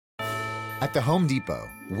At the Home Depot,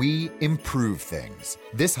 we improve things.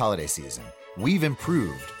 This holiday season, we've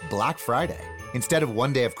improved Black Friday. Instead of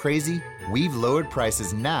one day of crazy, we've lowered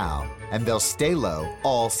prices now, and they'll stay low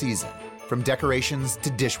all season. From decorations to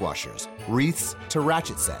dishwashers, wreaths to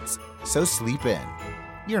ratchet sets. So sleep in.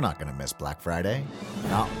 You're not going to miss Black Friday.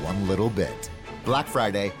 Not one little bit. Black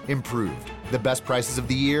Friday improved. The best prices of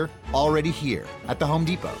the year already here at the Home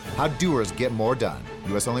Depot. How doers get more done.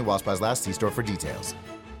 U.S. only while supplies last. See store for details.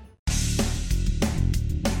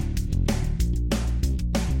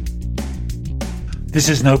 This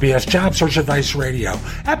is No BS Job Search Advice Radio,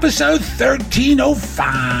 episode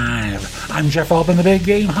 1305. I'm Jeff Altman, the Big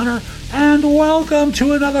Game Hunter, and welcome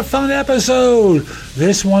to another fun episode.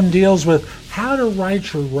 This one deals with how to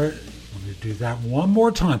write your... Let me do that one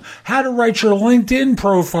more time. How to write your LinkedIn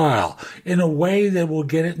profile in a way that will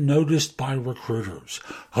get it noticed by recruiters.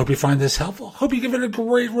 Hope you find this helpful. Hope you give it a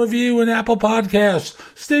great review in Apple Podcasts,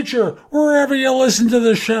 Stitcher, wherever you listen to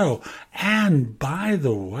the show. And by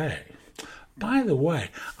the way,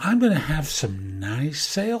 I'm going to have some nice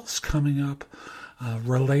sales coming up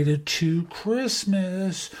related to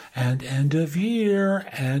Christmas and end of year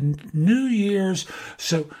and New Year's.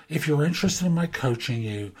 So if you're interested in my coaching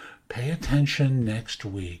you, pay attention next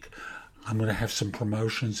week. I'm going to have some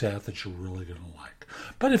promotions out that you're really going to like.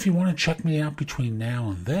 But if you want to check me out between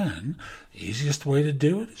now and then, the easiest way to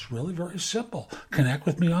do it is really very simple. Connect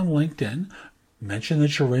with me on LinkedIn. Mention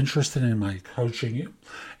that you're interested in my coaching you,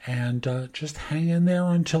 and just hang in there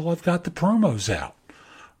until I've got the promos out.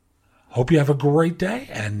 Hope you have a great day,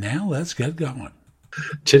 and now let's get going.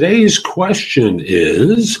 Today's question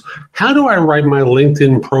is, how do I write my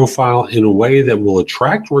LinkedIn profile in a way that will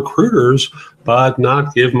attract recruiters but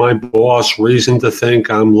not give my boss reason to think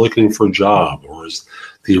I'm looking for a job? Or as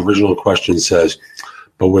the original question says,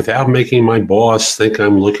 but without making my boss think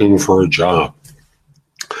I'm looking for a job.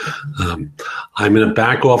 I'm in a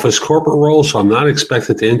back office corporate role, so I'm not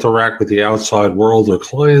expected to interact with the outside world or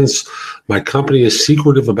clients. My company is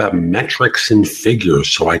secretive about metrics and figures,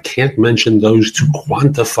 so I can't mention those to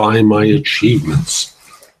quantify my achievements.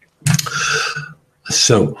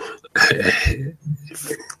 So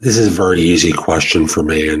this is a very easy question for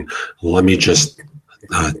me, and let me just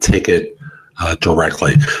take it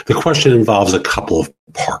directly. The question involves a couple of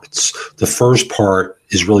parts. The first part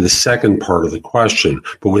is really the second part of the question,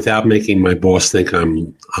 but without making my boss think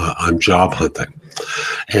I'm job hunting.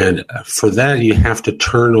 And for that, you have to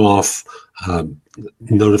turn off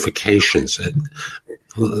notifications.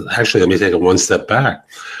 Actually, let me take it one step back.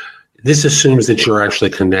 This assumes that you're actually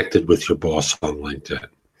connected with your boss on LinkedIn.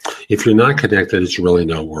 If you're not connected, it's really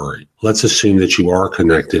no worry. Let's assume that you are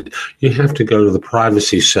connected. You have to go to the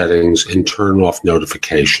privacy settings and turn off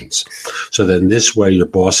notifications. So that in this way, your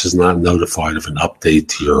boss is not notified of an update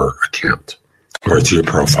to your account or to your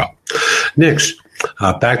profile. Next,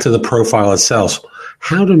 back to the profile itself.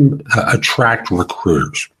 How to attract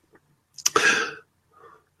recruiters.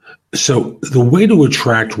 So the way to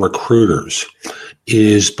attract recruiters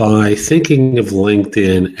is by thinking of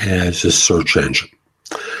LinkedIn as a search engine,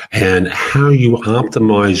 and how you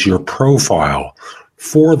optimize your profile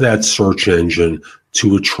for that search engine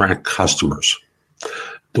to attract customers.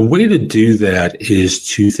 The way to do that is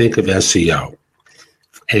to think of SEO.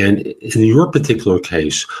 And in your particular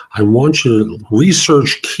case, I want you to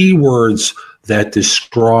research keywords that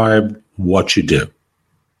describe what you do.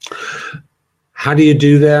 How do you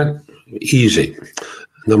do that? Easy.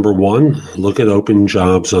 Number one, look at open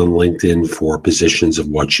jobs on LinkedIn for positions of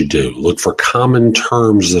what you do. Look for common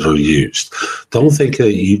terms that are used. Don't think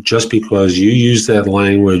that just because you use that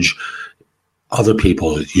language, other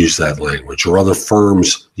people use that language or other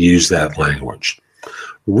firms use that language.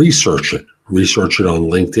 Research it. Research it on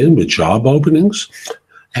LinkedIn with job openings,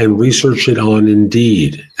 and research it on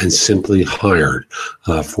Indeed and Simply Hired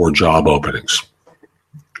for job openings.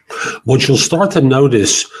 What you'll start to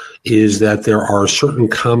notice is that there are certain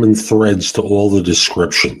common threads to all the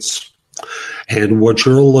descriptions. And what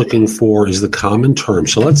you're looking for is the common term.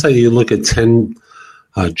 So let's say you look at 10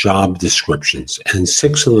 job descriptions, and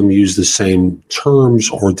 6 of them use the same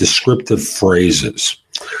terms or descriptive phrases.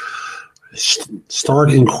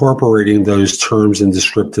 Start incorporating those terms and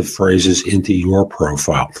descriptive phrases into your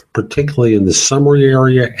profile, particularly in the summary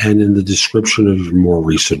area and in the description of your more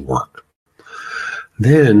recent work.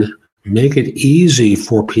 Then make it easy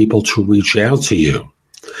for people to reach out to you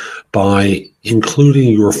by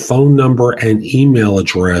including your phone number and email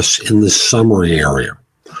address in the summary area.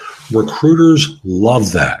 Recruiters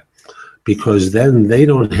love that because then they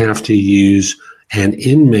don't have to use an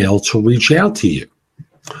InMail to reach out to you.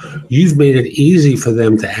 You've made it easy for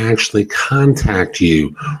them to actually contact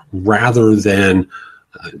you rather than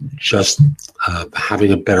just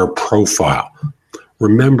having a better profile.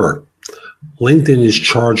 Remember, LinkedIn is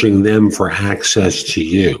charging them for access to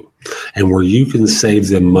you. And where you can save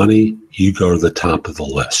them money, you go to the top of the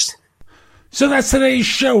list. So that's today's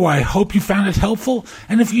show. I hope you found it helpful.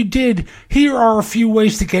 And if you did, here are a few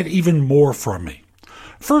ways to get even more from me.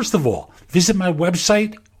 First of all, visit my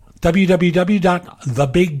website,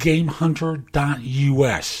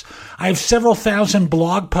 www.thebiggamehunter.us. I have several thousand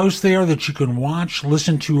blog posts there that you can watch,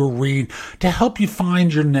 listen to, or read to help you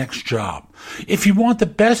find your next job. If you want the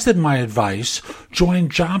best of my advice, join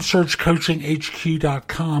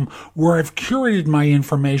JobSearchCoachingHQ.com, where I've curated my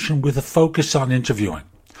information with a focus on interviewing.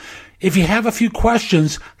 If you have a few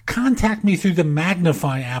questions, contact me through the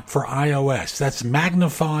Magnify app for iOS. That's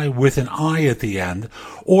Magnify with an I at the end,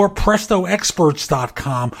 or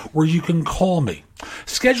PrestoExperts.com, where you can call me.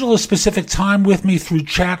 Schedule a specific time with me through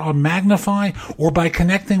chat on Magnify or by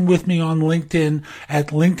connecting with me on LinkedIn at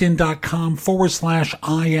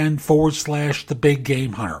linkedin.com/IN/The Big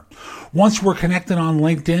Game Hunter. Once we're connected on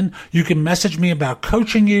LinkedIn, you can message me about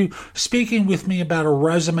coaching you, speaking with me about a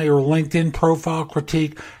resume or LinkedIn profile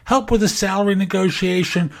critique, help with a salary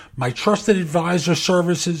negotiation, my trusted advisor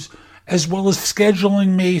services, as well as scheduling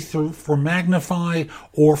me for Magnify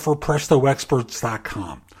or for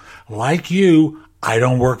PrestoExperts.com. Like you, I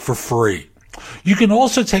don't work for free. You can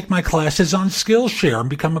also take my classes on Skillshare and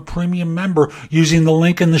become a premium member using the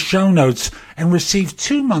link in the show notes and receive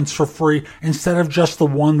 2 months for free instead of just the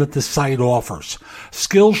one that the site offers.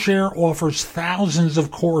 Skillshare offers thousands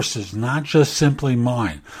of courses, not just simply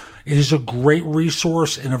mine. It is a great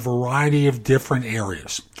resource in a variety of different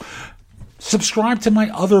areas. Subscribe to my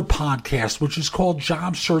other podcast, which is called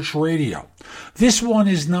Job Search Radio. This one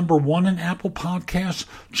is number 1 in Apple Podcasts.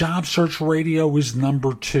 Job Search Radio is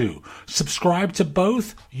number 2. Subscribe to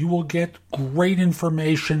both. You will get great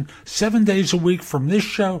information 7 days a week from this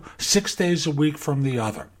show, 6 days a week from the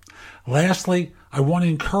other. Lastly, I want to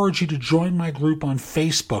encourage you to join my group on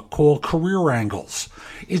Facebook called Career Angles.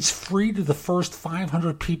 It's free to the first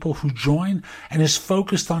 500 people who join and is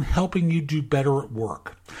focused on helping you do better at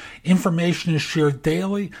work. Information is shared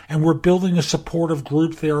daily, and we're building a supportive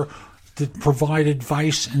group there to provide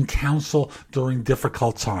advice and counsel during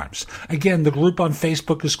difficult times. Again, the group on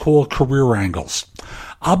Facebook is called Career Angles.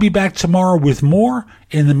 I'll be back tomorrow with more.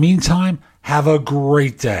 In the meantime, have a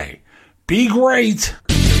great day. Be great!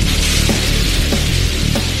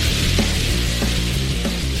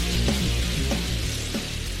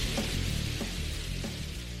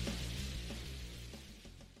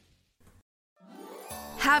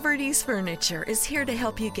 Haverty's Furniture is here to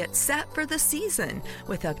help you get set for the season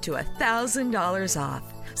with up to $1,000 off.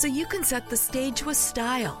 So you can set the stage with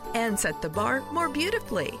style and set the bar more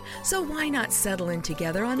beautifully. So why not settle in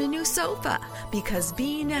together on a new sofa? Because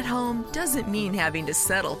being at home doesn't mean having to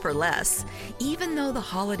settle for less. Even though the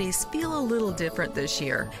holidays feel a little different this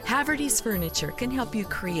year, Haverty's Furniture can help you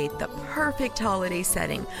create the perfect holiday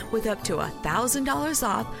setting with up to $1,000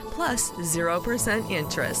 off plus 0%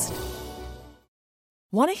 interest.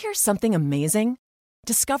 Want to hear something amazing?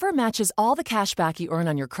 Discover matches all the cash back you earn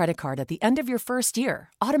on your credit card at the end of your first year,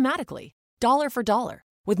 automatically, dollar for dollar,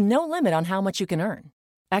 with no limit on how much you can earn.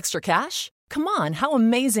 Extra cash? Come on, how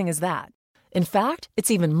amazing is that? In fact,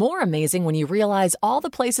 it's even more amazing when you realize all the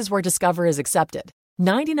places where Discover is accepted.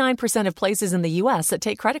 99% of places in the U.S. that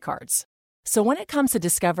take credit cards. So when it comes to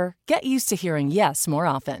Discover, get used to hearing yes more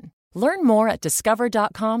often. Learn more at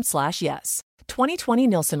discover.com/yes. 2020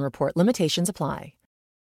 Nielsen Report limitations apply.